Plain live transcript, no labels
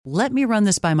"Let me run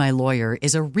this by my lawyer"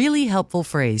 is a really helpful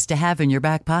phrase to have in your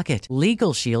back pocket.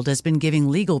 Legal Shield has been giving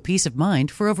legal peace of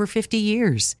mind for over 50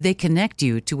 years. They connect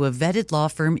you to a vetted law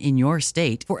firm in your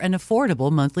state for an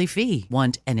affordable monthly fee.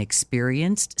 Want an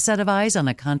experienced set of eyes on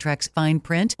a contract's fine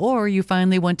print? Or you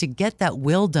finally want to get that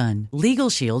will done?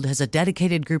 Legal Shield has a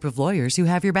dedicated group of lawyers who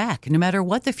have your back, no matter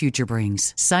what the future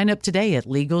brings. Sign up today at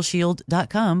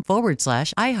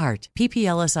LegalShield.com/iHeart.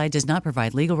 PPLSI does not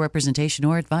provide legal representation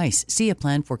or advice. See a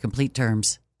plan for complete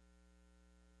terms.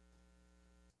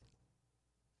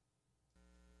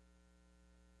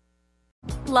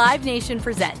 Live Nation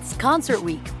presents Concert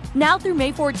Week. Now through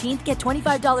May 14th, get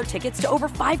 $25 tickets to over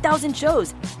 5,000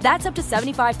 shows. That's up to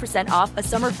 75% off a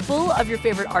summer full of your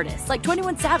favorite artists like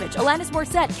 21 Savage, Alanis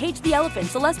Morissette, Cage the Elephant,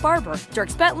 Celeste Barber,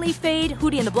 Dierks Bentley, Fade,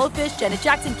 Hootie and the Blowfish, Janet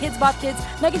Jackson, Kidz Bop Kids,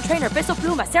 Meghan Trainor, Peso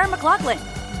Pluma, Sarah McLachlan.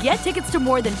 Get tickets to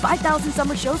more than 5,000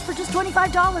 summer shows for just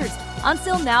 $25.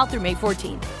 Until now through May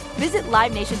 14th. Visit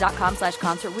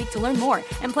LiveNation.com/Concert Week to learn more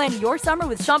and plan your summer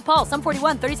with Sean Paul, Sum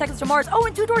 41, 30 Seconds to Mars,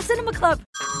 and Two Door Cinema Club.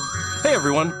 Hey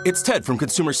everyone, it's Ted from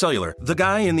Consumer Cellular, the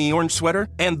guy in the orange sweater,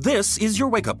 and this is your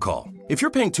wake-up call. If you're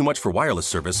paying too much for wireless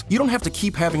service, you don't have to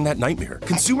keep having that nightmare.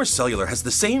 Consumer Cellular has the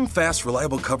same fast,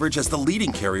 reliable coverage as the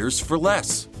leading carriers for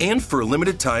less. And for a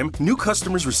limited time, new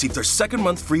customers receive their second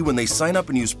month free when they sign up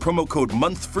and use promo code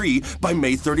MONTHFREE by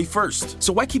May 31st.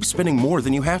 So why keep spending more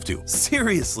than you have to?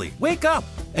 Seriously, wake up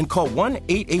and call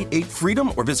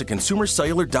 1-888-FREEDOM or visit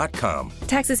consumercellular.com.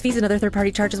 Taxes, fees, and other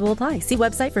third-party charges will apply. See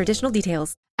website for additional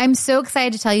details. I'm so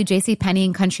excited to tell you JCPenney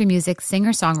and country music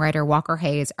singer-songwriter Walker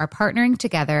Hayes are partnering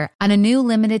together on a new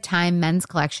limited-time men's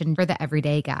collection for the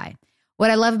everyday guy.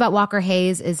 What I love about Walker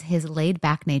Hayes is his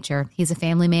laid-back nature. He's a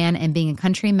family man, and being a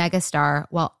country megastar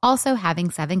while also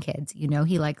having 7 kids, you know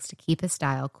he likes to keep his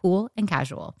style cool and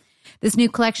casual. This new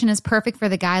collection is perfect for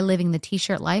the guy living the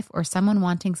t-shirt life or someone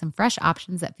wanting some fresh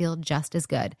options that feel just as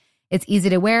good. It's easy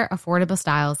to wear, affordable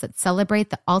styles that celebrate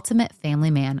the ultimate family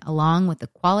man, along with the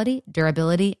quality,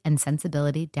 durability, and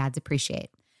sensibility dads appreciate.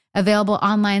 Available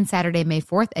online Saturday, May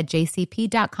 4th at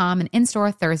jcp.com and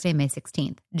in-store Thursday, May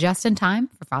 16th. Just in time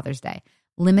for Father's Day.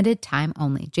 Limited time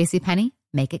only. JCPenney,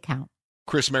 make it count.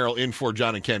 Chris Merrill in for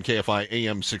John and Ken, KFI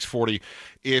AM 640.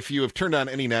 If you have turned on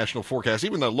any national forecast,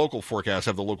 even the local forecasts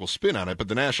have the local spin on it, but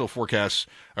the national forecasts,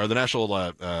 or the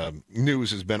national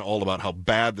news has been all about how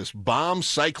bad this bomb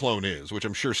cyclone is, which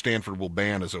I'm sure Stanford will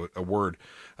ban as a word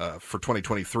for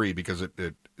 2023 because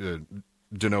it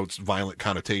denotes violent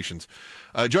connotations.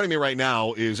 Joining me right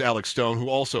now is Alex Stone, who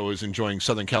also is enjoying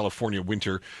Southern California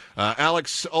winter.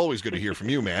 Alex, always good to hear from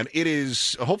you, man. It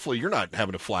is, hopefully you're not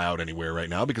having to fly out anywhere right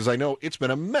now because I know it's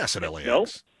been a mess at LAX. Nope.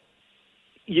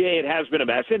 Yeah, it has been a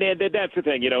mess. And that's the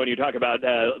thing, when you talk about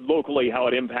locally how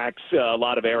it impacts a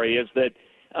lot of areas that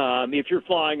if you're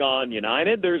flying on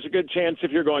United, there's a good chance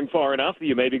if you're going far enough that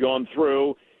you may be going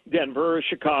through Denver or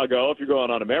Chicago. If you're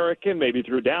going on American, maybe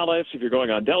through Dallas. If you're going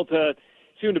on Delta,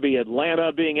 soon to be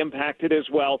Atlanta being impacted as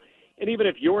well. And even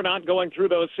if you're not going through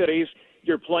those cities,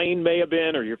 your plane may have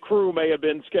been or your crew may have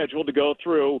been scheduled to go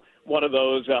through one of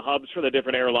those hubs for the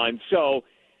different airlines. So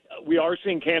we are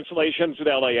seeing cancellations at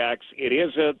LAX. It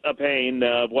is a pain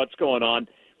of what's going on,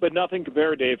 but nothing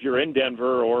compared to if you're in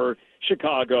Denver or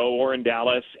Chicago or in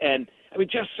Dallas. And, I mean,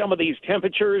 just some of these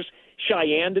temperatures.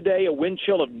 Cheyenne today, a wind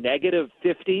chill of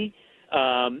 -50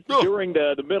 during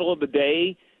the middle of the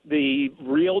day. The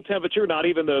real temperature, not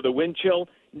even the wind chill,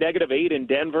 -8 in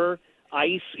Denver,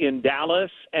 ice in Dallas,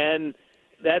 and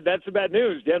that's the bad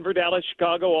news. Denver, Dallas,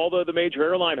 Chicago, all the major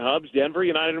airline hubs, Denver,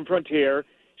 United and Frontier,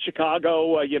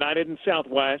 Chicago, United and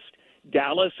Southwest,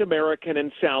 Dallas, American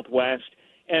and Southwest,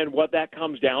 and what that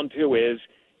comes down to is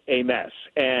a mess.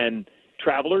 And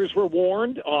travelers were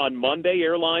warned on Monday.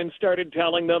 Airlines started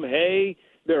telling them, hey,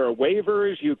 there are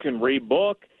waivers, you can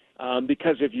rebook,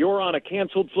 because if you're on a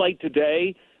canceled flight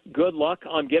today, good luck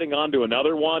on getting onto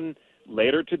another one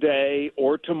later today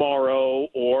or tomorrow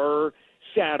or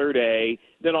Saturday.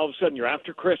 Then all of a sudden you're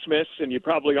after Christmas and you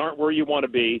probably aren't where you want to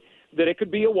be. That it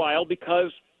could be a while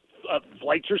because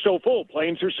flights are so full,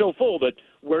 planes are so full that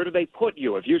where do they put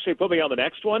you? If you say put me on the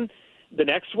next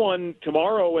one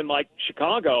tomorrow in like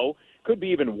Chicago could be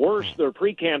even worse. They're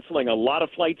pre-canceling a lot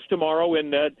of flights tomorrow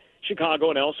in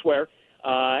Chicago and elsewhere.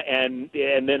 And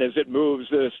then as it moves,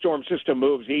 the storm system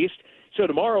moves east. So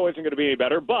tomorrow isn't going to be any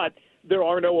better, but there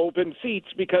are no open seats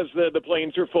because the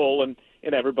planes are full and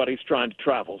everybody's trying to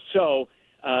travel. So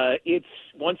it's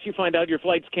once you find out your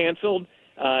flight's canceled,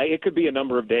 it could be a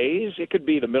number of days. It could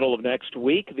be the middle of next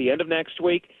week, the end of next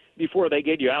week, before they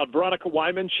get you out. Veronica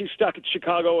Wyman, she's stuck at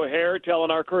Chicago O'Hare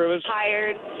telling our crews.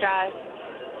 Tired, stressed,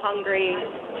 hungry,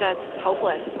 just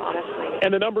hopeless, honestly.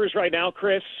 And the numbers right now,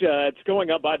 Chris, it's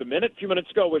going up by the minute. A few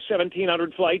minutes ago was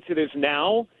 1,700 flights. It is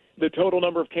now the total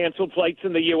number of canceled flights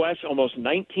in the U.S., almost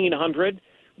 1,900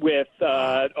 with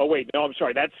that's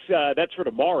for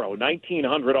tomorrow,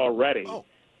 1,900 already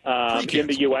in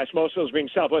the U.S., most of those being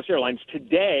Southwest Airlines.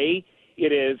 Today,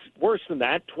 it is worse than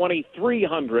that,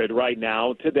 2,300 right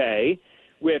now today,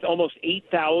 with almost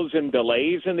 8,000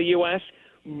 delays in the U.S.,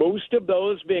 most of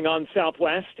those being on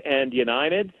Southwest and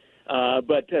United.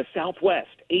 But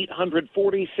Southwest,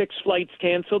 846 flights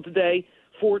canceled today,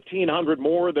 1,400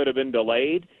 more that have been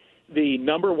delayed. The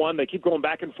number one, they keep going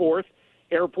back and forth,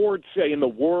 airports in the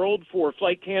world for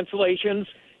flight cancellations,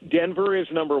 Denver is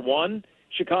number one,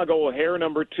 Chicago O'Hare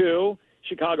number two,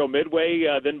 Chicago Midway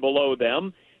then below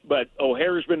them. But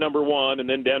O'Hare's been number one, and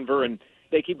then Denver, and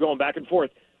they keep going back and forth.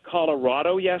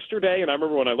 Colorado yesterday, and I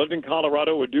remember when I lived in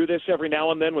Colorado, would do this every now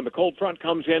and then when the cold front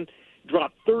comes in,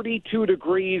 dropped 32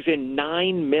 degrees in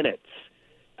 9 minutes.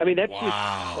 I mean, that's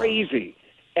just crazy.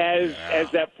 As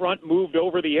that front moved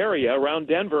over the area around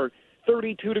Denver,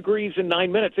 32 degrees in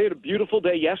 9 minutes. They had a beautiful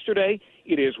day yesterday.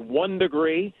 It is 1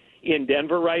 degree in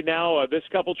Denver right now. This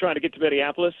couple trying to get to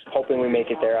Minneapolis. Hoping we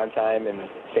make it there on time and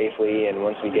safely, and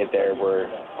once we get there, we're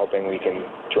hoping we can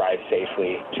drive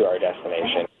safely to our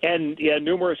destination. And,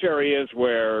 numerous areas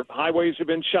where highways have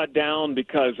been shut down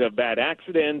because of bad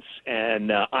accidents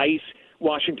and ice.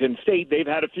 Washington State, they've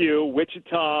had a few.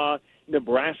 Wichita,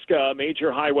 Nebraska,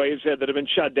 major highways that have been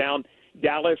shut down.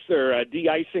 Dallas, they're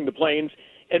de-icing the plains.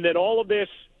 And then all of this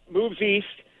moves east.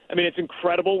 I mean, it's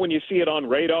incredible when you see it on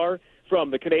radar. From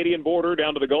the Canadian border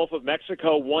down to the Gulf of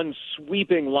Mexico, one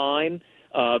sweeping line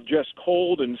of just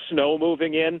cold and snow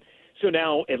moving in. So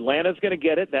now Atlanta's going to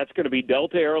get it. That's going to be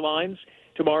Delta Airlines.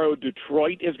 Tomorrow,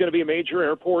 Detroit is going to be a major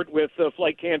airport with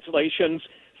flight cancellations,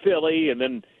 Philly, and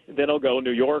then it'll go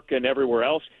New York and everywhere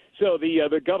else. So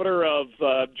the governor of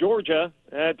Georgia,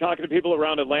 talking to people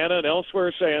around Atlanta and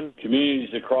elsewhere, saying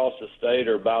communities across the state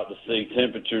are about to see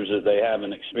temperatures that they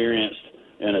haven't experienced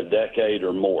in a decade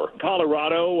or more.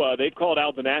 Colorado, they've called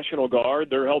out the National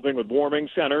Guard. They're helping with warming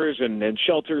centers and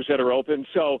shelters that are open.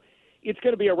 So it's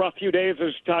going to be a rough few days. I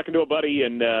was talking to a buddy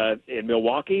in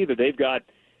Milwaukee that they've got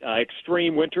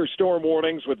extreme winter storm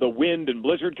warnings with the wind and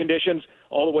blizzard conditions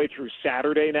all the way through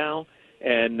Saturday now.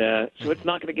 And so it's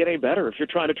not going to get any better. If you're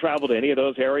trying to travel to any of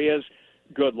those areas,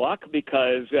 good luck,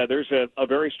 because there's a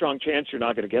very strong chance you're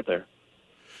not going to get there.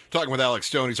 Talking with Alex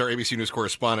Stone, he's our ABC News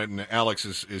correspondent, and Alex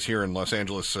is here in Los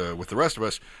Angeles with the rest of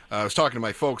us. I was talking to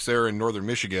my folks there in northern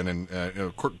Michigan,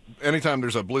 and anytime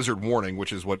there's a blizzard warning,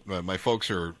 which is what my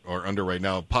folks are under right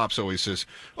now, Pops always says,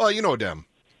 "Well, you know Dem,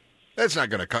 that's not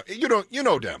going to come. You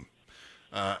know Dem,"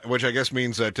 which I guess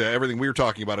means that everything we were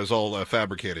talking about is all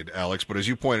fabricated, Alex. But as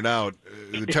you pointed out,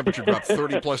 the temperature dropped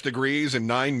 30-plus degrees in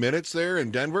 9 minutes there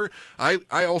in Denver. I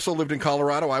also lived in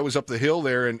Colorado. I was up the hill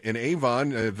there in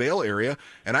Avon, Vail area,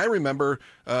 and I remember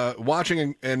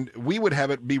watching, and we would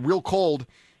have it be real cold,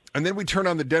 and then we'd turn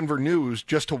on the Denver news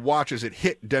just to watch as it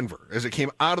hit Denver, as it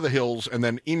came out of the hills and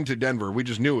then into Denver. We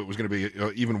just knew it was going to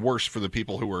be even worse for the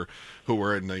people who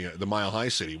were in the Mile High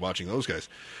City watching those guys.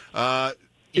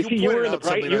 You were in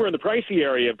the pricey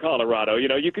area of Colorado. You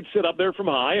know, you could sit up there from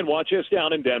high and watch us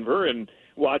down in Denver and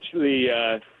watch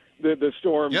the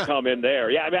storm come in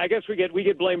there. Yeah, I mean, I guess we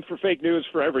get blamed for fake news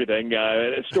for everything,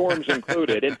 storms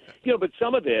included. And but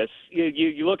some of this,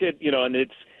 you look at, and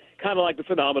it's kind of like the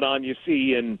phenomenon you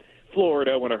see in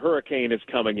Florida when a hurricane is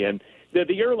coming in.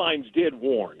 The airlines did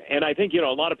warn, and I think a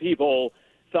lot of people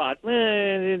thought,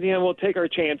 we'll take our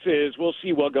chances, we'll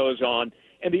see what goes on.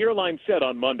 And the airline said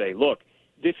on Monday, look,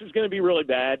 this is going to be really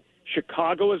bad.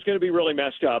 Chicago is going to be really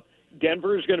messed up.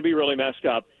 Denver is going to be really messed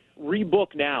up.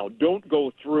 Rebook now. Don't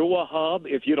go through a hub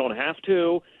if you don't have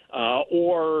to,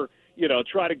 or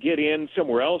try to get in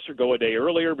somewhere else or go a day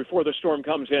earlier before the storm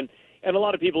comes in. And a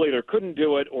lot of people either couldn't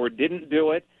do it or didn't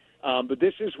do it. But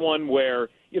this is one where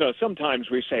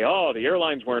sometimes we say, oh, the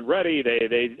airlines weren't ready.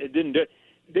 They didn't do it.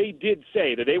 They did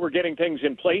say that they were getting things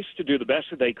in place to do the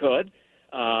best that they could,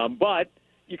 but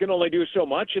you can only do so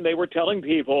much, and they were telling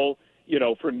people,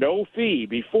 for no fee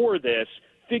before this,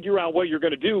 figure out what you're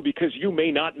going to do because you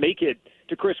may not make it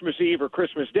to Christmas Eve or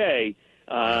Christmas Day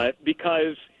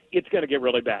because it's going to get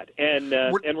really bad. And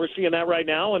we're seeing that right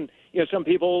now, and some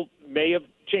people may have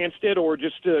chanced it or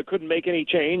just couldn't make any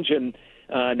change, and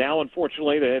now,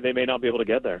 unfortunately, they may not be able to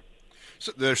get there.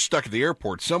 So they're stuck at the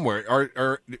airport somewhere.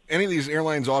 Are any of these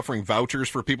airlines offering vouchers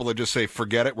for people that just say,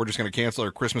 forget it, we're just going to cancel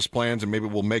our Christmas plans and maybe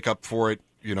we'll make up for it,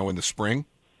 in the spring?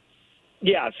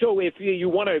 Yeah, so if you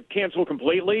want to cancel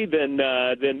completely, then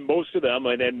most of them,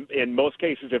 and in most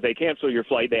cases, if they cancel your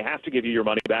flight, they have to give you your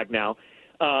money back now.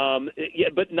 Yeah,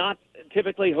 but not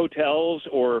typically hotels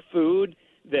or food.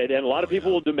 And a lot of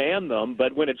people will demand them,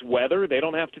 but when it's weather, they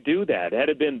don't have to do that. Had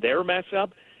it been their mess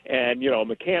up and, a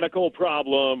mechanical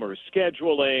problem or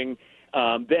scheduling,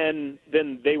 then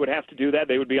they would have to do that.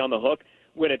 They would be on the hook.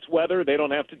 When it's weather, they don't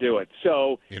have to do it.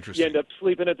 So you end up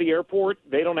sleeping at the airport.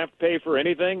 They don't have to pay for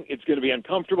anything. It's going to be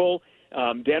uncomfortable.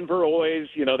 Denver always,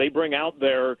 they bring out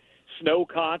their snow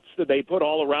cots that they put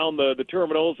all around the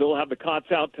terminals. They'll have the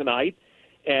cots out tonight,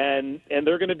 and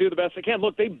they're going to do the best they can.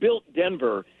 Look, they built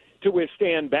Denver to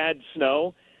withstand bad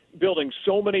snow, building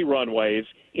so many runways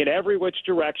in every which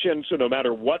direction, so no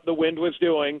matter what the wind was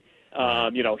doing,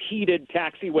 heated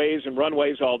taxiways and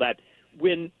runways, all that.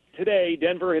 When today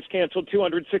Denver has canceled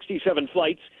 267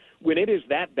 flights, when it is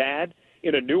that bad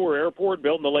in a newer airport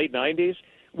built in the late 90s,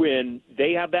 when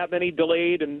they have that many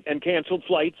delayed and canceled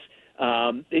flights,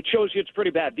 it shows you it's pretty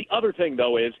bad. The other thing,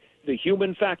 though, is the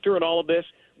human factor in all of this.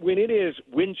 When it is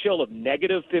wind chill of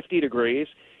negative 50 degrees,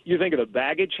 you think of the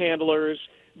baggage handlers,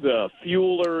 the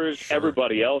fuelers,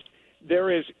 everybody else.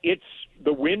 The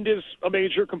wind is a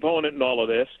major component in all of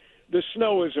this. The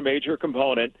snow is a major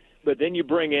component, but then you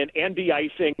bring in and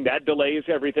de-icing. That delays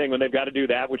everything when they've got to do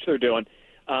that, which they're doing.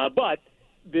 But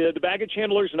the baggage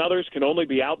handlers and others can only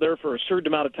be out there for a certain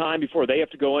amount of time before they have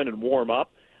to go in and warm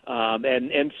up.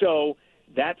 And so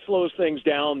that slows things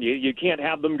down. You can't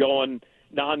have them going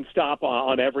nonstop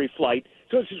on every flight.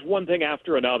 So it's just one thing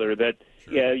after another that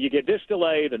you get this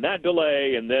delay, then that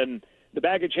delay, and then the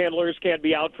baggage handlers can't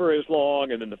be out for as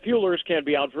long, and then the fuelers can't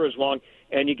be out for as long,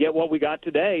 and you get what we got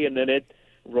today, and then it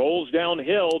rolls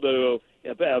downhill to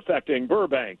affecting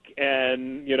Burbank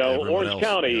and, Orange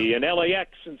County and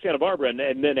LAX and Santa Barbara,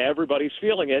 and then everybody's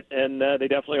feeling it, and they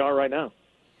definitely are right now.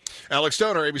 Alex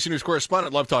Stone, our ABC News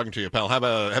correspondent. Love talking to you, pal. Have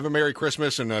a Merry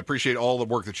Christmas, and I appreciate all the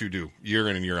work that you do year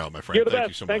in and year out, my friend. You're the Thank best.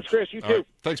 you so Thanks, much. Chris. You too. Right.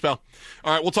 Thanks, pal.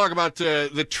 All right, we'll talk about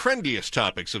the trendiest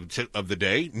topics of the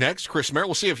day next. Chris Merrill.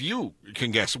 We'll see if you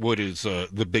can guess what is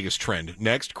the biggest trend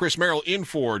next. Chris Merrill in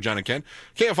for John and Ken.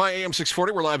 KFI AM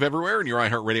 640. We're live everywhere in your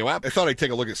iHeartRadio app. I thought I'd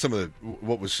take a look at some of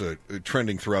what was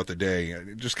trending throughout the day.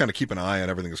 Just kind of keep an eye on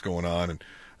everything that's going on,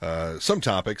 and some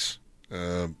topics,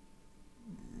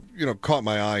 caught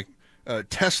my eye.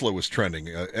 Tesla was trending.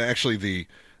 Actually, the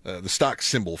stock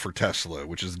symbol for Tesla,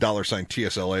 which is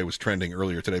 $TSLA, was trending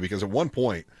earlier today because at one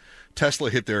point, Tesla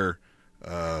hit their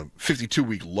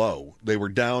 52-week low. They were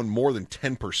down more than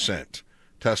 10%,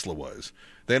 Tesla was.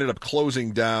 They ended up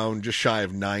closing down just shy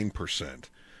of 9%.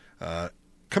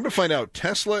 Come to find out,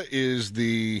 Tesla is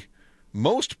the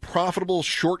most profitable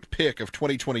short pick of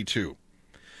 2022.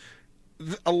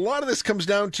 A lot of this comes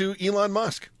down to Elon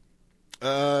Musk.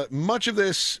 Much of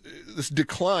this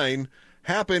decline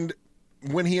happened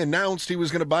when he announced he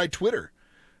was going to buy Twitter.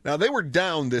 Now, they were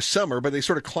down this summer, but they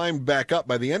sort of climbed back up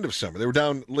by the end of summer. They were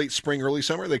down late spring, early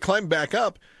summer. They climbed back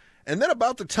up, and then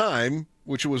about the time,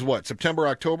 which was September,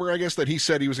 October, I guess, that he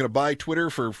said he was going to buy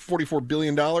Twitter for $44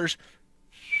 billion.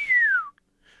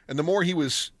 And the more he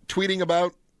was tweeting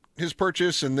about his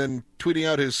purchase and then tweeting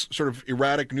out his sort of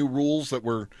erratic new rules that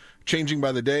were changing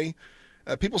by the day,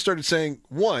 people started saying,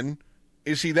 one,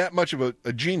 is he that much of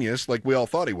a genius like we all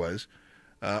thought he was?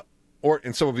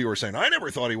 And some of you were saying, I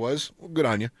never thought he was. Well, good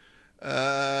on you.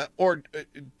 Or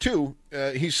two,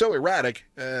 he's so erratic,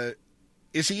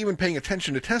 is he even paying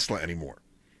attention to Tesla anymore?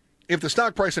 If the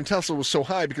stock price in Tesla was so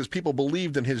high because people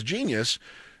believed in his genius,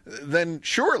 then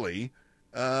surely,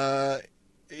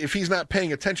 if he's not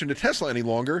paying attention to Tesla any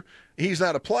longer, he's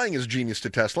not applying his genius to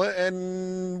Tesla,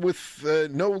 and with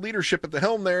no leadership at the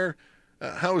helm there,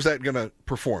 how is that going to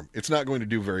perform? It's not going to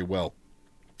do very well.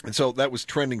 And so that was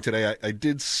trending today. I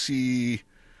did see,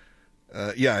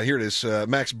 here it is.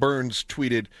 Max Burns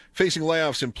tweeted, facing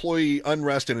layoffs, employee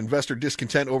unrest, and investor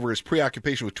discontent over his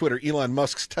preoccupation with Twitter, Elon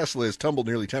Musk's Tesla has tumbled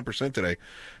nearly 10% today.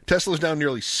 Tesla's down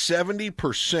nearly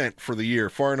 70% for the year,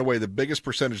 far and away the biggest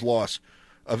percentage loss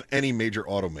of any major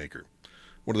automaker.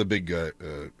 One of the big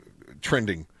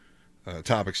trending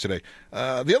topics today.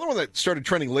 The other one that started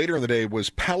trending later in the day was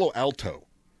Palo Alto.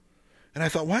 And I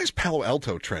thought, why is Palo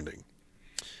Alto trending?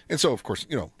 And so, of course,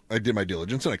 I did my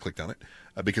diligence and I clicked on it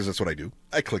because that's what I do.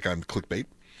 I click on clickbait.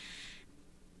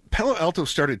 Palo Alto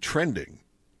started trending.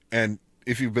 And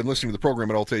if you've been listening to the program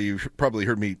at all today, you've probably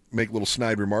heard me make little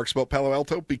snide remarks about Palo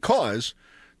Alto because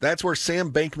that's where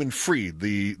Sam Bankman-Fried,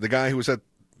 the guy who was at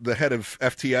the head of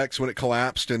FTX when it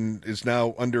collapsed and is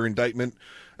now under indictment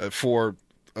for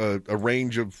a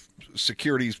range of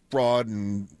securities fraud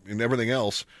and everything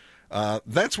else.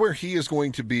 That's where he is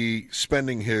going to be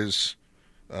spending his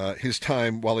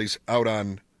time while he's out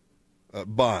on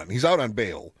bond. He's out on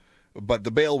bail, but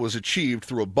the bail was achieved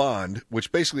through a bond,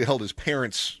 which basically held his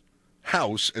parents'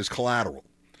 house as collateral.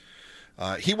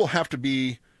 He'll have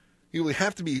to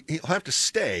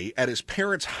stay at his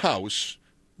parents' house,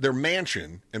 their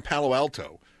mansion in Palo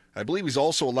Alto. I believe he's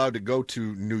also allowed to go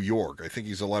to New York. I think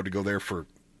he's allowed to go there for,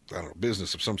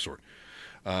 business of some sort.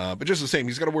 But just the same,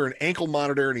 he's got to wear an ankle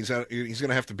monitor, and he's going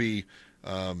to have to be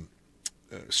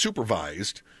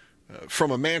supervised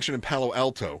from a mansion in Palo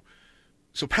Alto.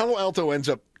 So Palo Alto ends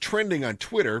up trending on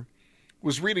Twitter.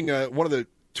 Was reading one of the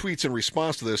tweets in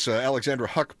response to this. Alexandra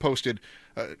Huck posted,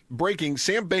 breaking,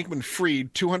 Sam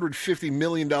Bankman-Fried $250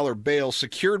 million bail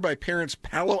secured by parents'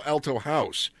 Palo Alto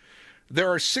house. There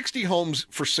are 60 homes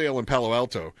for sale in Palo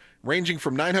Alto, ranging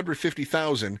from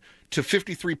 $950,000 to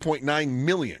 $53.9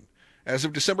 million. As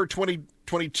of December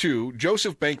 2022,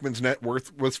 Joseph Bankman's net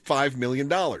worth was $5 million.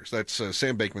 That's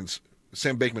Sam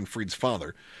Bankman-Fried's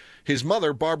father. His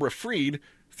mother, Barbara Fried,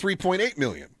 $3.8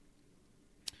 million.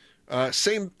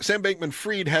 Sam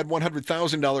Bankman-Fried had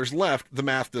 $100,000 left. The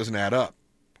math doesn't add up.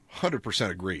 100%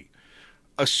 agree.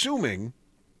 Assuming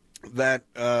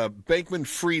that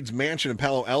Bankman-Fried's mansion in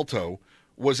Palo Alto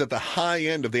was at the high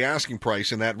end of the asking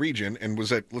price in that region and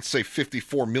was at, let's say,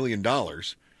 $54 million,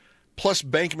 plus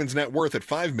Bankman's net worth at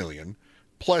 $5 million,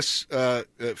 plus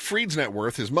Fried's net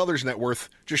worth, his mother's net worth,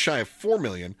 just shy of $4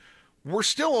 million, we're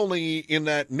still only in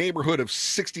that neighborhood of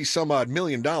 60-some-odd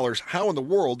million dollars. How in the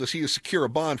world does he secure a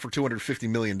bond for $250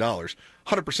 million?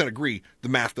 100% agree, the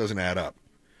math doesn't add up.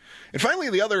 And finally,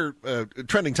 the other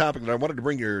trending topic that I wanted to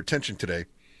bring your attention today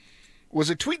was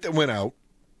a tweet that went out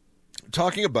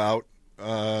talking about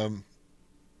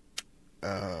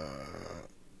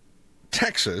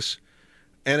Texas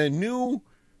and a new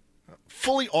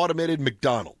fully automated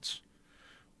McDonald's.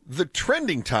 The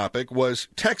trending topic was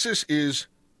Texas is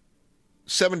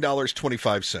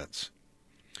 $7.25.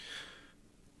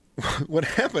 What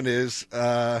happened is,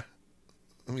 let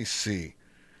me see.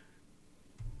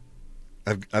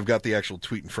 I've got the actual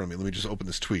tweet in front of me. Let me just open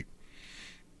this tweet.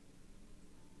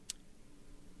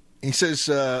 He says,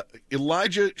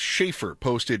 Elijah Schaefer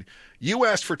posted, you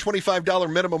asked for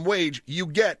 $25 minimum wage, you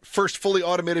get first fully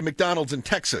automated McDonald's in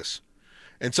Texas.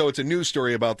 And so it's a news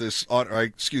story about this,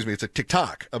 it's a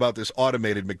TikTok about this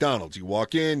automated McDonald's. You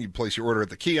walk in, you place your order at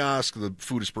the kiosk, the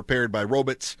food is prepared by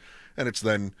robots, and it's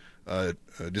then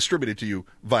distributed to you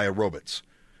via robots.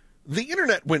 The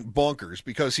internet went bonkers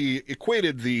because he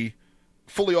equated the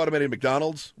fully automated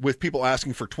McDonald's with people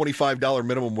asking for $25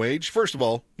 minimum wage. First of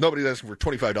all, nobody's asking for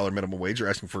 $25 minimum wage. They're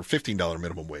asking for $15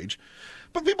 minimum wage.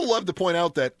 But people love to point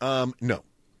out that, no.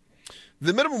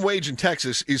 The minimum wage in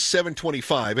Texas is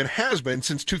 $7.25 and has been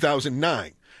since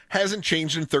 2009. Hasn't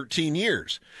changed in 13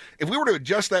 years. If we were to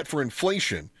adjust that for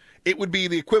inflation, it would be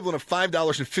the equivalent of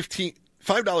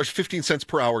 $5.15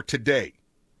 per hour today.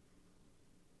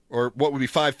 Or what would be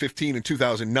 $5.15 in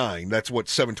 2009. That's what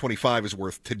 $7.25 is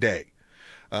worth today.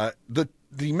 The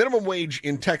minimum wage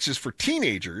in Texas for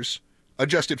teenagers,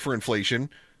 adjusted for inflation,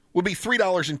 would be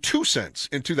 $3.02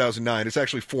 in 2009. It's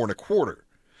actually $4.25.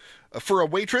 For a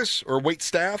waitress or wait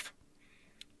staff,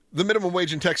 the minimum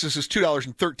wage in Texas is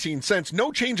 $2.13.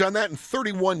 No change on that in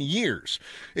 31 years.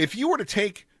 If you were to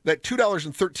take that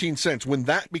 $2.13 when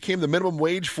that became the minimum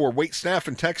wage for wait staff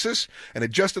in Texas and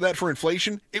adjusted that for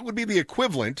inflation, it would be the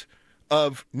equivalent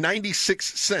of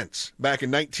 96 cents back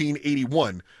in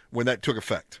 1981 when that took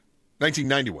effect.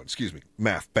 1991, excuse me.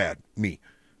 Math, bad, me.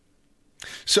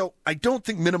 So I don't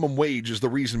think minimum wage is the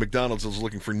reason McDonald's is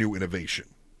looking for new innovation.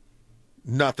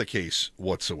 Not the case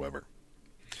whatsoever.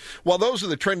 Well, those are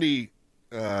the trendy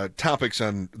topics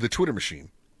on the Twitter machine.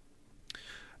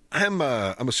 I'm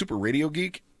a super radio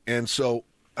geek, and so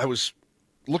I was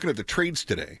looking at the trades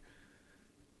today,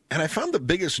 and I found the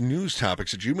biggest news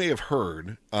topics that you may have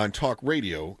heard on talk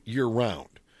radio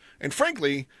year-round. And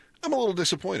frankly, I'm a little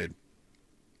disappointed.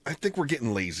 I think we're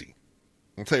getting lazy.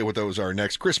 I'll tell you what those are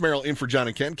next. Chris Merrill in for John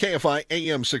and Ken, KFI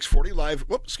AM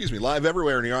 640, live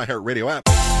everywhere in your iHeartRadio app.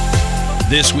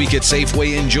 This week at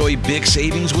Safeway, enjoy big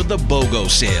savings with the BOGO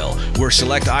sale, where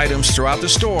select items throughout the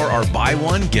store are buy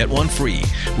one, get one free.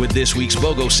 With this week's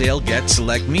BOGO sale, get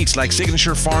select meats like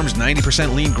Signature Farms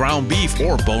 90% lean ground beef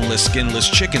or boneless, skinless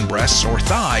chicken breasts or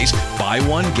thighs, buy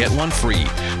one, get one free.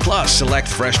 Plus, select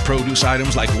fresh produce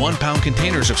items like 1 pound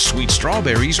containers of sweet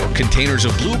strawberries or containers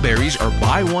of blueberries are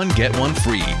buy one, get one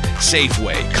free.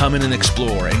 Safeway, come in and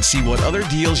explore and see what other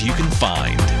deals you can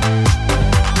find.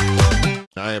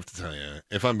 I have to tell you,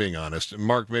 if I'm being honest,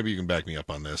 Mark, maybe you can back me up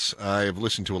on this. I've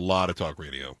listened to a lot of talk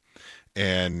radio,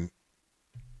 and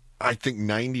I think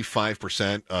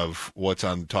 95% of what's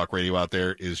on talk radio out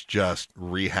there is just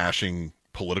rehashing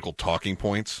political talking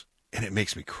points, and it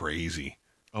makes me crazy.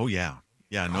 Oh, yeah.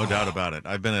 Yeah, no doubt about it.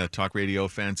 I've been a talk radio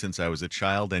fan since I was a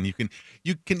child, and you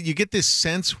get this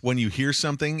sense when you hear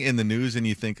something in the news and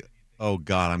you think, "Oh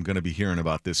God, I'm going to be hearing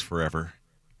about this forever."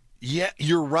 Yeah,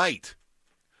 you're right.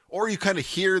 Or you kind of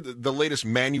hear the latest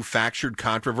manufactured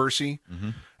controversy,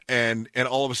 and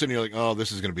all of a sudden you're like, "Oh,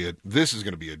 this is going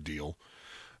to be a deal."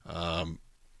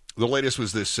 The latest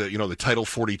was this, the Title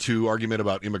 42 argument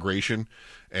about immigration,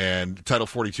 and Title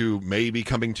 42 may be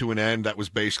coming to an end. That was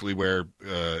basically where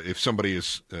if somebody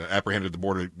is apprehended at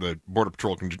the Border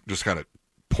Patrol can just kind of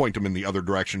point them in the other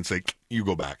direction and say, you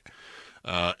go back.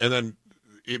 And then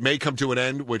it may come to an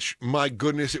end, which, my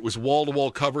goodness, it was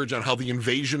wall-to-wall coverage on how the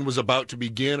invasion was about to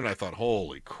begin, and I thought,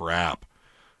 holy crap.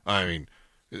 I mean,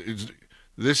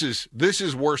 This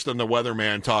is worse than the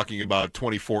weatherman talking about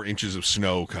 24 inches of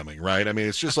snow coming, right? I mean,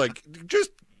 it's just like,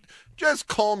 just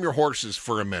calm your horses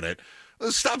for a minute.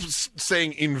 Stop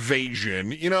saying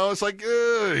invasion. It's like,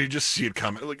 you just see it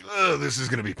coming. Like, this is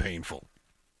going to be painful.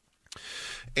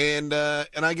 And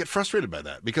I get frustrated by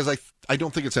that because I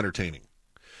don't think it's entertaining.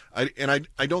 I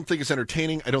don't think it's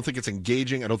entertaining. I don't think it's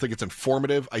engaging. I don't think it's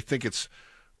informative. I think it's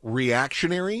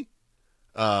reactionary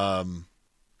and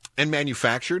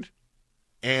manufactured.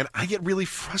 And I get really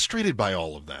frustrated by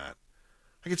all of that.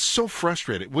 I get so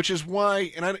frustrated, which is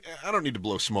why, and I don't need to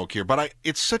blow smoke here, but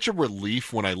it's such a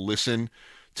relief when I listen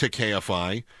to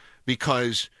KFI,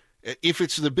 because if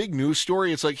it's the big news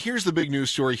story, it's like, here's the big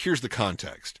news story, here's the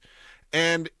context.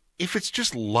 And if it's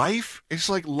just life, it's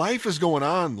like, life is going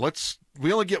on.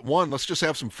 We only get one. Let's just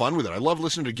have some fun with it. I love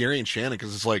listening to Gary and Shannon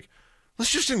because it's like,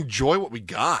 let's just enjoy what we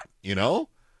got,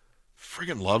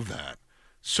 Friggin' love that.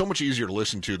 So much easier to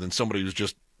listen to than somebody who's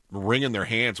just wringing their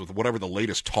hands with whatever the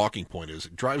latest talking point is.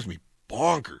 It drives me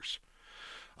bonkers.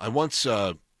 I once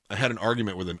I had an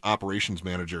argument with an operations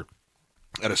manager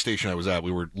at a station I was at.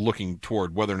 We were looking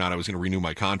toward whether or not I was going to renew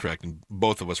my contract, and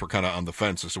both of us were kind of on the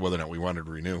fence as to whether or not we wanted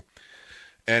to renew.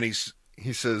 And he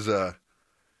says,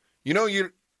 you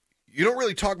don't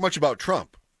really talk much about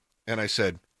Trump. And I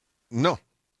said, no.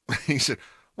 He said,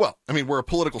 well, I mean, we're a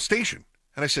political station.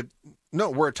 And I said, no,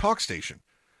 we're a talk station.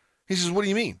 He says, what do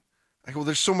you mean? I go, well,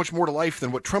 there's so much more to life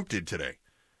than what Trump did today.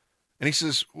 And he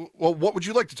says, well, what would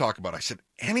you like to talk about? I said,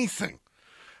 anything.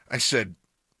 I said,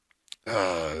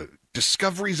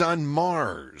 discoveries on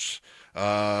Mars,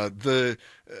 the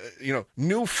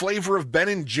new flavor of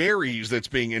Ben & Jerry's that's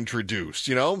being introduced,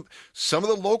 some of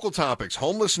the local topics,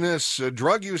 homelessness,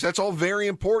 drug use, that's all very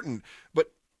important.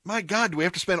 But my God, do we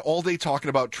have to spend all day talking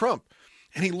about Trump?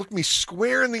 And he looked me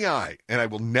square in the eye, and I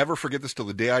will never forget this till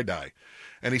the day I die.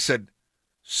 And he said,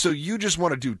 so you just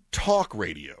want to do talk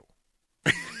radio?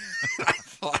 I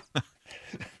thought,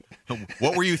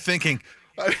 what were you thinking?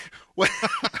 I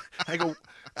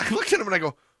looked at him and I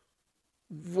go,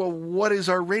 well, what is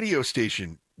our radio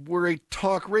station? We're a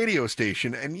talk radio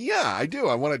station. And yeah, I do.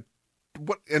 I want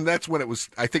to, and that's when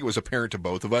I think it was apparent to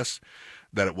both of us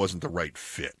that it wasn't the right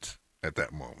fit at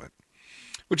that moment.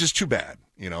 Which is too bad,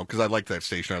 because I liked that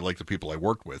station. I liked the people I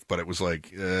worked with. But it was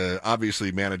like,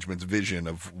 obviously, management's vision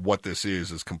of what this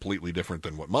is completely different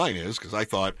than what mine is, because I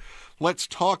thought, let's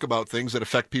talk about things that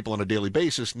affect people on a daily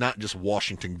basis, not just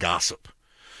Washington gossip,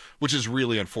 which is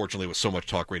really, unfortunately, what so much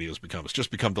talk radio has become. It's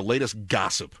just become the latest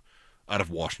gossip out of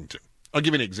Washington. I'll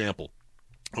give you an example.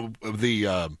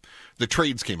 The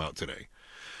trades came out today.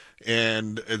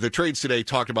 And the trades today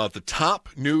talked about the top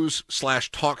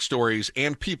news/talk stories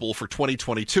and people for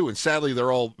 2022. And sadly,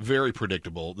 they're all very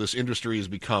predictable. This industry has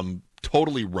become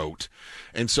totally rote.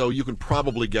 And so you can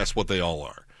probably guess what they all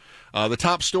are. The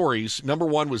top stories, number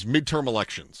one was midterm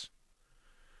elections.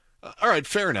 All right,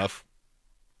 fair enough.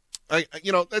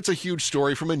 That's a huge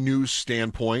story from a news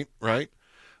standpoint, right?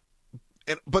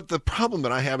 But the problem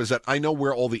that I have is that I know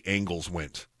where all the angles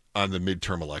went on the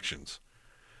midterm elections.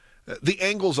 The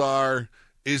angles are,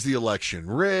 is the election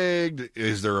rigged?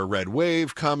 Is there a red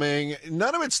wave coming?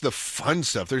 None of it's the fun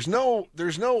stuff. There's no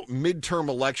midterm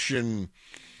election.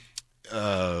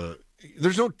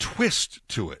 There's no twist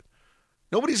to it.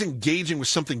 Nobody's engaging with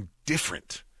something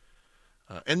different.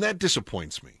 And that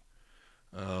disappoints me.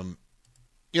 I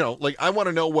want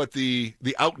to know what the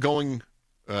outgoing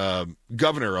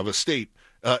governor of a state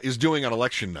is doing on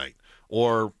election night,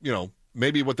 or,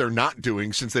 maybe what they're not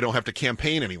doing since they don't have to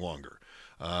campaign any longer.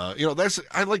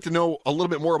 I'd like to know a little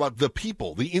bit more about the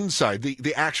people, the inside,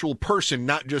 the actual person,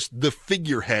 not just the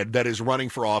figurehead that is running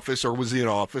for office or was in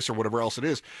office or whatever else it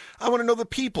is. I want to know the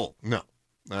people. No,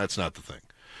 that's not the thing.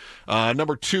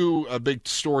 Number two, a big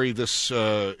story this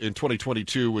in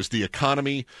 2022 was the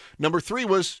economy. Number three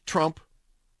was Trump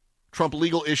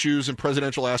legal issues and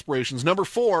presidential aspirations. Number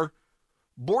four,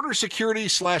 Border security /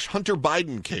 Hunter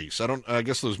Biden case. I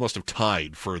guess those must have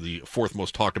tied for the fourth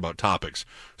most talked about topics.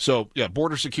 So, yeah,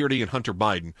 border security and Hunter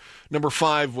Biden. Number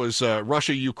 5 was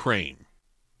Russia, Ukraine.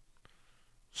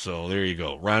 So there you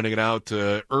go. Rounding it out,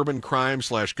 urban crime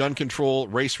 / gun control,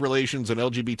 race relations and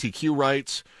LGBTQ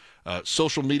rights,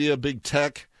 social media, big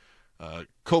tech,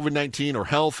 COVID-19 or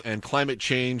health, and climate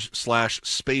change /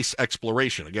 space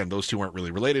exploration. Again, those two aren't really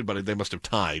related, but they must have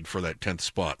tied for that 10th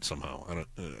spot somehow.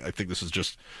 I think this is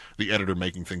just the editor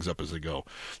making things up as they go.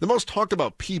 The most talked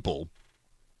about people,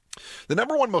 the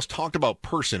number one most talked about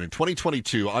person in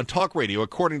 2022 on talk radio,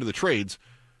 according to the trades,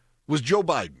 was Joe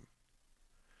Biden.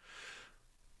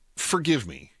 Forgive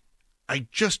me. I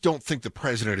just don't think the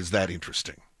president is that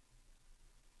interesting.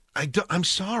 I'm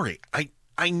sorry.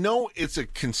 I know it's a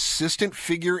consistent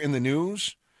figure in the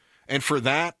news, and for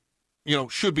that,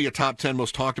 should be a top 10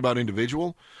 most talked about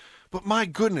individual. But my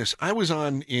goodness, I was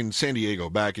on in San Diego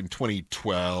back in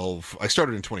 2012. I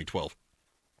started in 2012.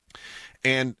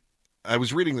 And I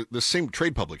was reading the same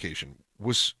trade publication.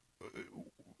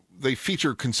 They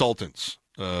feature consultants.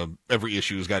 Every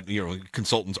issue has got,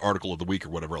 consultant's article of the week or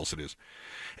whatever else it is.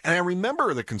 And I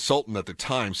remember the consultant at the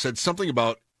time said something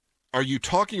about, are you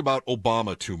talking about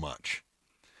Obama too much?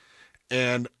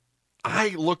 And I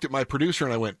looked at my producer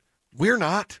and I went, we're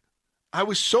not. I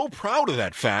was so proud of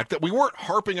that fact that we weren't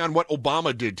harping on what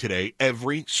Obama did today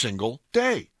every single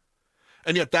day.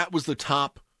 And yet that was the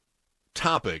top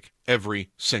topic every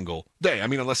single day. I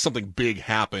mean, unless something big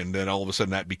happened and all of a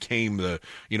sudden that became the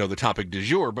topic du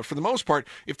jour. But for the most part,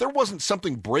 if there wasn't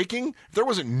something breaking, if there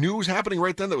wasn't news happening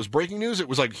right then that was breaking news, it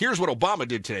was like, here's what Obama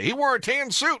did today. He wore a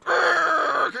tan suit.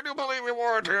 Can you believe he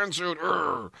wore a tan suit?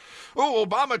 Oh,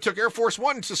 Obama took Air Force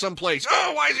One to someplace.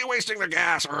 Oh, why is he wasting the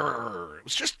gas? It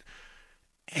was just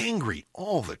angry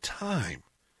all the time.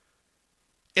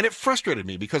 And it frustrated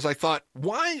me because I thought,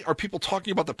 why are people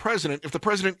talking about the president if the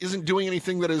president isn't doing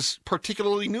anything that is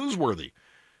particularly newsworthy?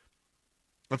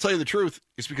 I'll tell you the truth,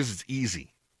 it's because it's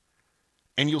easy.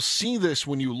 And you'll see this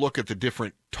when you look at the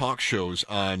different talk shows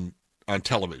on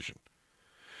television.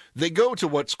 They go to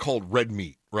what's called red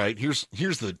meat, right? Here's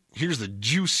the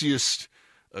juiciest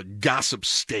gossip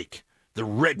steak, the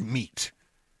red meat.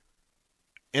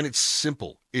 And it's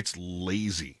simple. It's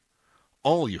lazy.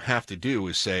 All you have to do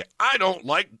is say, I don't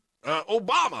like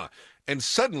Obama. And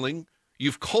suddenly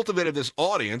you've cultivated this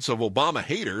audience of Obama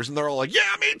haters, and they're all like,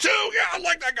 yeah, me too. Yeah, I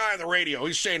like that guy on the radio.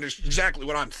 He's saying exactly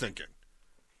what I'm thinking.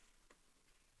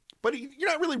 But you're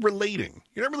not really relating.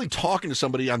 You're not really talking to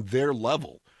somebody on their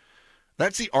level.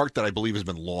 That's the art that I believe has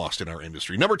been lost in our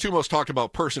industry. Number 2 most talked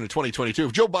about person in 2022.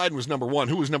 If Joe Biden was number 1,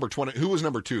 who was number 20? Who was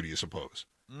number 2, do you suppose?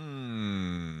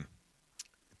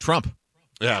 Trump.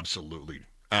 Absolutely.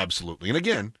 Absolutely. And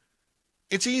again,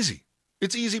 it's easy.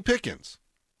 It's easy pickings.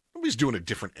 Nobody's doing a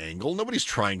different angle. Nobody's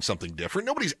trying something different.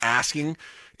 Nobody's asking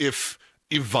if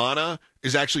Ivana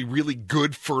is actually really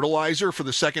good fertilizer for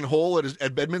the second hole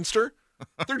at Bedminster.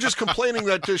 They're just complaining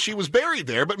that she was buried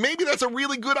there, but maybe that's a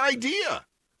really good idea.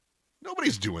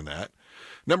 Nobody's doing that.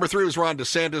 Number 3 was Ron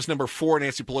DeSantis. Number 4,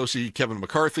 Nancy Pelosi, Kevin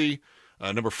McCarthy.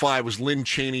 Number 5 was Liz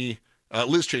Cheney,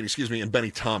 and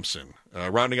Benny Thompson.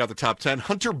 Rounding out the top 10,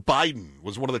 Hunter Biden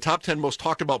was one of the top 10 most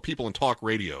talked about people in talk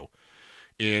radio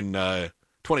in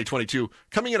 2022,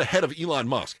 coming in ahead of Elon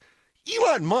Musk.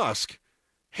 Elon Musk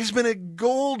has been a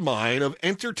gold mine of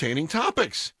entertaining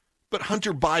topics, but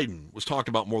Hunter Biden was talked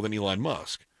about more than Elon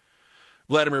Musk.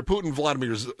 Vladimir Putin,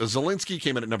 Vladimir Zelensky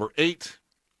came in at number 8.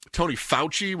 Tony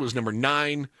Fauci was number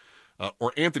 9.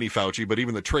 Or Anthony Fauci, but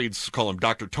even the trades call him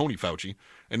Dr. Tony Fauci.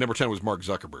 And number 10 was Mark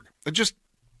Zuckerberg. Just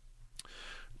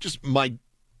my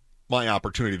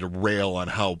opportunity to rail on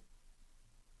how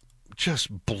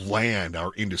just bland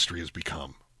our industry has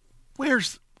become.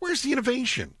 Where's the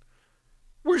innovation?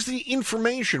 Where's the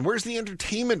information? Where's the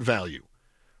entertainment value?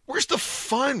 Where's the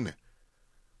fun?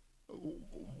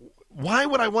 Why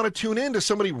would I want to tune in to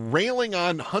somebody railing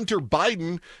on Hunter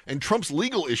Biden and Trump's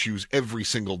legal issues every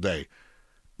single day?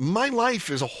 My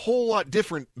life is a whole lot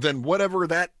different than whatever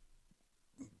that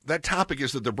topic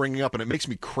is that they're bringing up, and it makes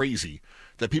me crazy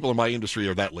that people in my industry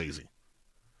are that lazy.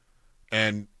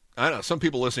 And I don't know, some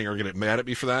people listening are going to get mad at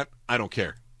me for that. I don't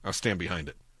care. I'll stand behind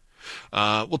it.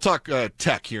 We'll talk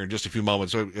tech here in just a few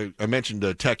moments. I mentioned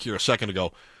tech here a second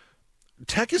ago.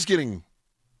 Tech is getting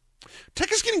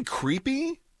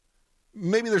creepy.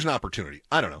 Maybe there's an opportunity.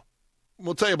 I don't know.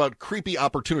 We'll tell you about creepy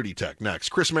opportunity tech next.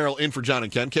 Chris Merrill in for John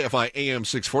and Ken, KFI AM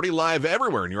 640, live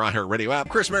everywhere in your iHeartRadio app.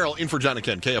 Chris Merrill in for John and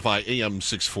Ken, KFI AM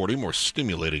 640, more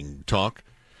stimulating talk.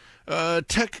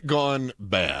 Tech gone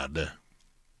bad.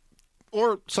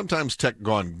 or sometimes tech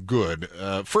gone good.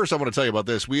 First, I want to tell you about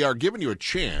this. We are giving you a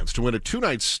chance to win a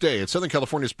 2-night stay at Southern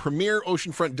California's premier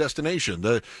oceanfront destination,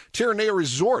 the Terranea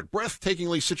Resort,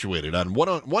 breathtakingly situated on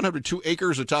 102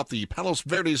 acres atop the Palos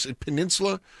Verdes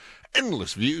Peninsula.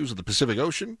 Endless views of the Pacific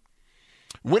Ocean.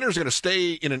 Winners are going to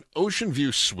stay in an ocean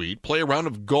view suite, play a round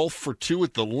of golf for 2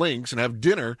 at the links, and have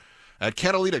dinner at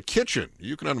Catalina Kitchen.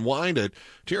 You can unwind at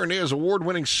Terranea's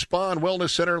award-winning spa and wellness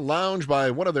center, lounge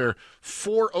by one of their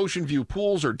 4 ocean view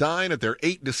pools, or dine at their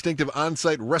 8 distinctive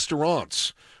on-site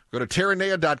restaurants. Go to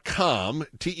Terranea.com,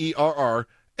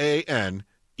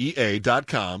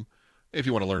 TERRANEA.com, if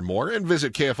you want to learn more, and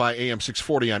visit KFI AM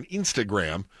 640 on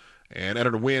Instagram, and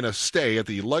enter to win a stay at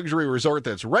the luxury resort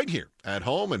that's right here at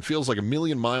home and feels like a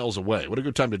million miles away. What a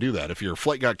good time to do that. If your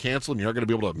flight got canceled and you're not going to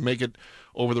be able to make it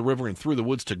over the river and through the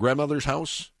woods to grandmother's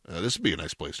house, this would be a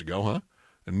nice place to go, huh?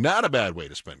 And not a bad way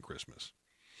to spend Christmas.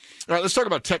 All right, let's talk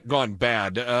about tech gone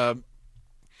bad. I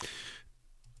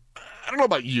don't know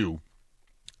about you.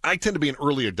 I tend to be an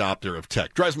early adopter of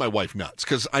tech. Drives my wife nuts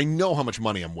because I know how much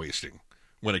money I'm wasting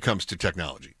when it comes to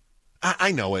technology.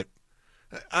 I know it.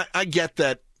 I get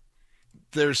that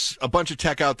there's a bunch of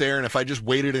tech out there, and if I just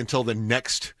waited until the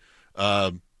next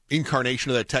incarnation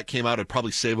of that tech came out, I'd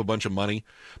probably save a bunch of money.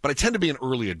 But I tend to be an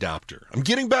early adopter. I'm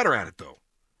getting better at it, though.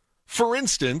 For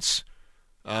instance,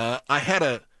 I had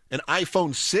an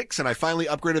iPhone 6, and I finally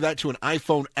upgraded that to an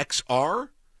iPhone XR.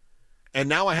 And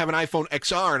now I have an iPhone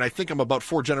XR, and I think I'm about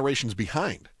 4 generations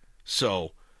behind.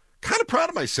 So, kind of proud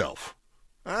of myself.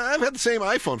 I've had the same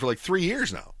iPhone for like 3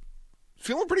 years now.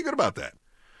 Feeling pretty good about that.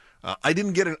 I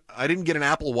didn't get an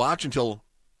Apple Watch until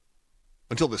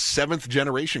the 7th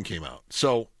generation came out.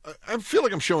 So I feel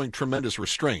like I'm showing tremendous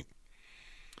restraint.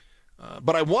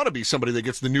 But I want to be somebody that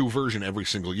gets the new version every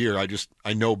single year.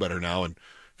 I know better now, and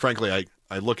frankly,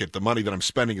 I look at the money that I'm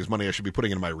spending as money I should be putting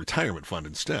into my retirement fund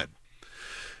instead.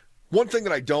 One thing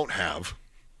that I don't have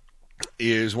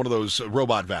is one of those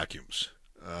robot vacuums.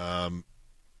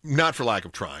 Not for lack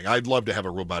of trying. I'd love to have a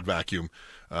robot vacuum.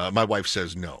 My wife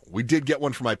says no. We did get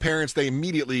one for my parents. They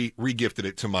immediately regifted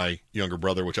it to my younger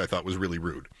brother, which I thought was really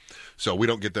rude. So we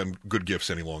don't get them good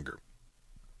gifts any longer.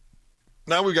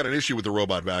 Now we've got an issue with the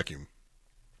robot vacuum.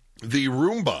 The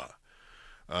Roomba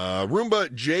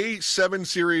J7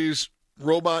 series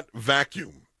robot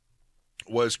vacuum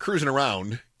was cruising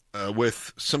around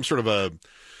with some sort of a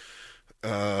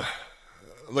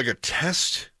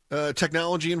test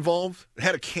technology involved. It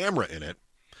had a camera in it,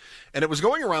 and it was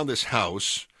going around this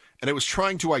house, and it was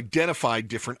trying to identify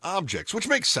different objects, which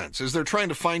makes sense. As they're trying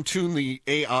to fine-tune the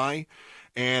AI,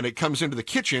 and it comes into the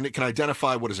kitchen, it can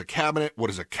identify what is a cabinet, what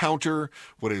is a counter,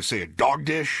 what is, say, a dog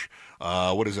dish,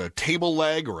 what is a table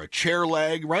leg or a chair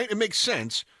leg, right? It makes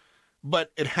sense,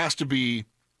 but it has to be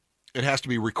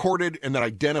recorded and then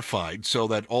identified so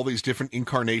that all these different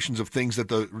incarnations of things that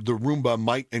the Roomba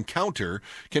might encounter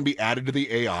can be added to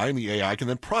the AI, and the AI can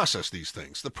then process these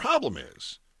things. The problem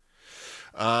is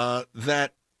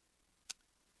that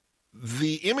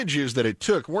the images that it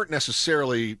took weren't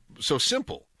necessarily so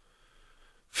simple.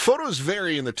 Photos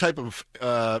vary in the type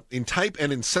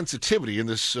and in sensitivity in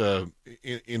this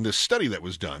study that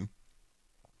was done.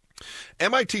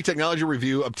 MIT Technology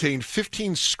Review obtained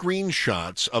 15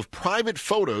 screenshots of private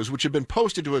photos which had been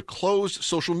posted to a closed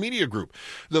social media group.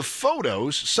 The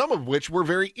photos, some of which were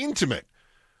very intimate.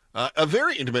 A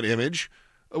very intimate image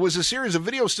was a series of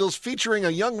video stills featuring a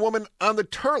young woman on the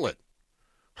toilet.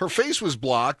 Her face was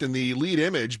blocked in the lead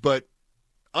image, but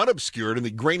unobscured in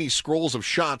the grainy scrolls of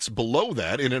shots below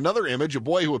that. In another image, a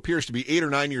boy who appears to be 8 or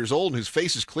 9 years old and whose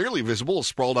face is clearly visible is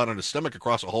sprawled out on his stomach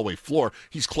across a hallway floor.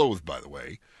 He's clothed, by the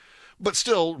way. But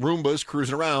still, Roomba's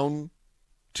cruising around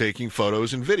taking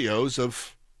photos and videos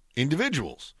of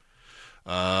individuals.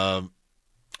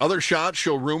 Other shots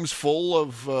show rooms from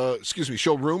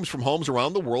homes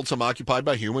around the world, some occupied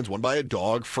by humans, one by a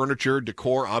dog, furniture,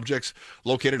 decor, objects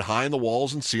located high in the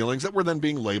walls and ceilings that were then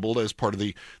being labeled as part of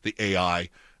the AI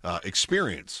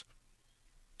experience.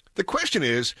 The question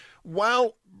is,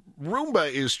 while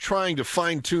Roomba is trying to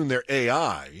fine-tune their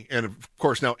AI, and of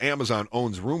course now Amazon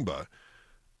owns Roomba,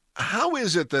 how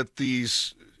is it that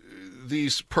these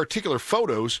particular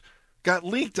photos got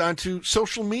leaked onto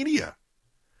social media?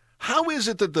 How is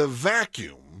it that the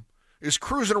vacuum is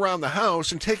cruising around the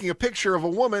house and taking a picture of a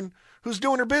woman who's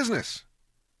doing her business?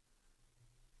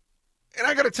 And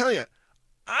I got to tell you,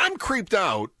 I'm creeped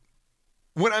out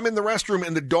when I'm in the restroom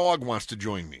and the dog wants to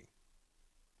join me.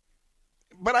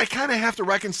 But I kind of have to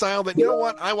reconcile that, you know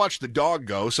what? I watch the dog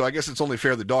go, so I guess it's only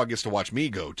fair the dog gets to watch me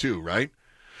go too, right?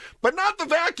 But not the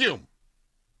vacuum.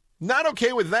 Not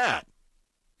okay with that.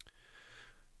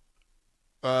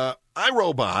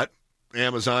 iRobot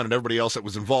Amazon and everybody else that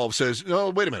was involved says, no,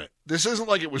 wait a minute. This isn't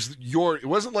like it was it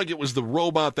wasn't like it was the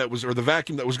robot that was, or the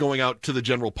vacuum that was going out to the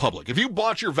general public. If you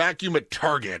bought your vacuum at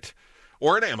Target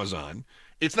or at Amazon,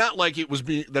 it's not like it was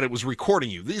that it was recording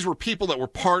you. These were people that were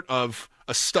part of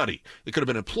a study. It could have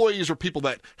been employees or people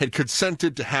that had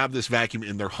consented to have this vacuum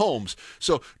in their homes.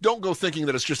 So don't go thinking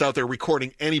that it's just out there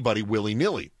recording anybody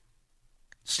willy-nilly.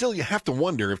 Still, you have to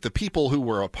wonder if the people who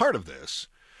were a part of this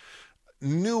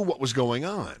knew what was going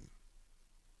on.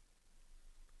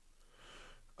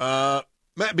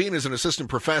 Matt Bean is an assistant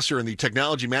professor in the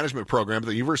technology management program at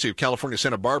the University of California,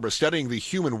 Santa Barbara, studying the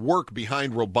human work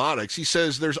behind robotics. He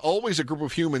says there's always a group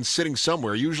of humans sitting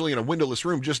somewhere, usually in a windowless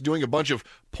room, just doing a bunch of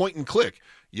point and click.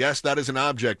 Yes, that is an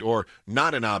object, or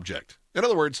not an object. In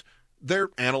other words, they're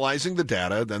analyzing the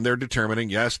data, then they're determining,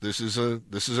 yes, this is a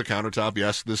countertop,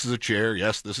 yes, this is a chair,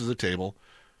 yes, this is a table.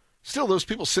 Still, those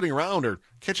people sitting around are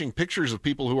catching pictures of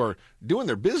people who are doing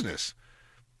their business.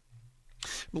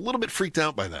 I'm a little bit freaked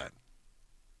out by that.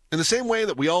 In the same way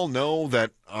that we all know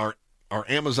that our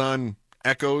Amazon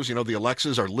Echoes, the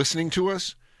Alexas, are listening to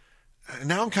us,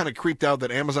 now I'm kind of creeped out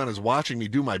that Amazon is watching me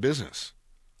do my business.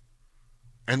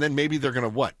 And then maybe they're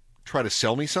going to, try to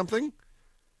sell me something?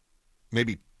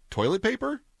 Maybe toilet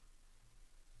paper?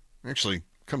 Actually,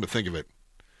 come to think of it.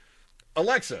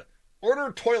 Alexa,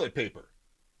 order toilet paper.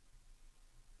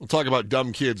 We'll talk about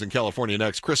dumb kids in California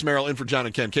next. Chris Merrill in for John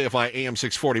and Ken, KFI AM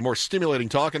 640. More stimulating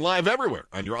talk and live everywhere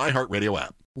on your iHeartRadio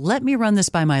app. Let me run this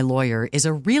by my lawyer is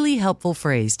a really helpful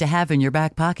phrase to have in your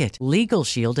back pocket. Legal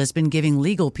Shield has been giving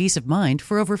legal peace of mind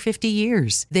for over 50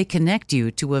 years. They connect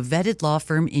you to a vetted law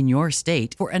firm in your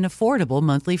state for an affordable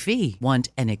monthly fee. Want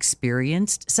an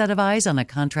experienced set of eyes on a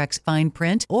contract's fine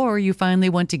print? Or you finally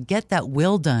want to get that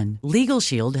will done? Legal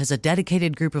Shield has a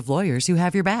dedicated group of lawyers who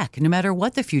have your back, no matter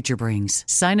what the future brings.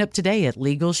 Sign up today at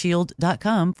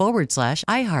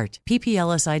LegalShield.com/iHeart.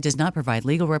 PPLSI does not provide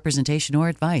legal representation or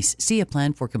advice. See a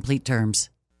plan for complete terms.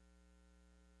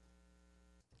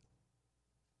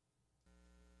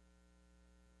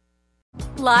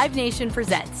 Live Nation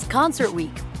presents Concert Week.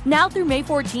 Now through May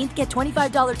 14th, get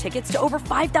 $25 tickets to over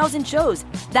 5,000 shows.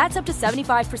 That's up to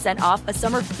 75% off a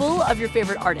summer full of your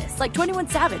favorite artists like 21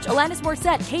 Savage, Alanis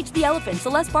Morissette, Cage the Elephant,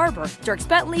 Celeste Barber, Dierks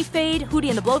Bentley, Fade, Hootie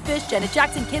and the Blowfish, Janet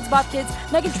Jackson, Kidz Bop Kids,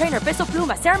 Meghan Trainor, Peso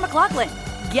Pluma, Sarah McLachlan.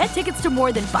 Get tickets to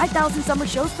more than 5,000 summer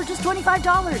shows for just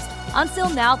 $25. Until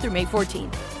now through May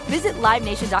 14th. Visit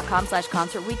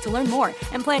LiveNation.com/Concert Week to learn more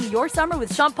and plan your summer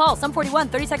with Sean Paul, Sum 41,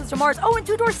 30 Seconds to Mars, and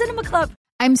Two Door Cinema Club.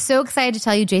 I'm so excited to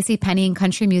tell you JCPenney and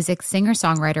country music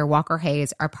singer-songwriter Walker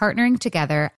Hayes are partnering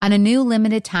together on a new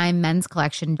limited-time men's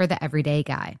collection for the everyday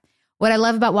guy. What I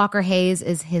love about Walker Hayes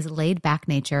is his laid-back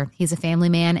nature. He's a family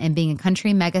man, and being a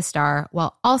country megastar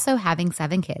while also having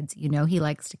 7 kids, he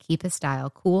likes to keep his style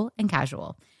cool and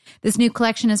casual. This new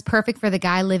collection is perfect for the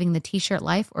guy living the t-shirt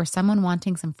life or someone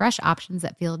wanting some fresh options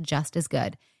that feel just as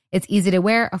good. It's easy to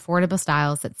wear, affordable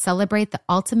styles that celebrate the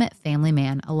ultimate family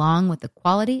man, along with the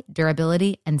quality,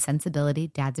 durability, and sensibility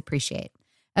dads appreciate.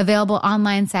 Available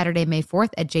online Saturday, May 4th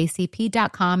at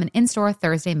jcp.com and in-store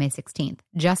Thursday, May 16th.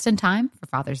 Just in time for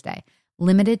Father's Day.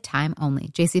 Limited time only.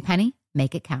 JCPenney,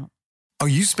 make it count. Are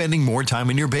you spending more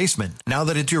time in your basement now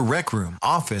that it's your rec room,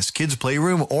 office, kids'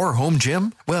 playroom, or home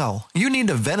gym? Well, you need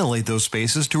to ventilate those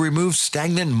spaces to remove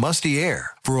stagnant, musty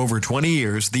air. For over 20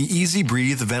 years, the Easy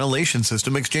Breathe ventilation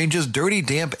system exchanges dirty,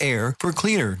 damp air for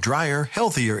cleaner, drier,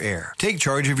 healthier air. Take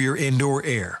charge of your indoor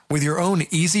air with your own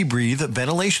Easy Breathe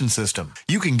ventilation system.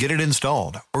 You can get it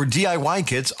installed, or DIY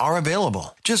kits are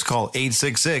available. Just call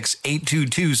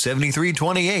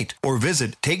 866-822-7328 or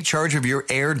visit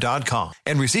takechargeofyourair.com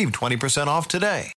and receive 20% off today.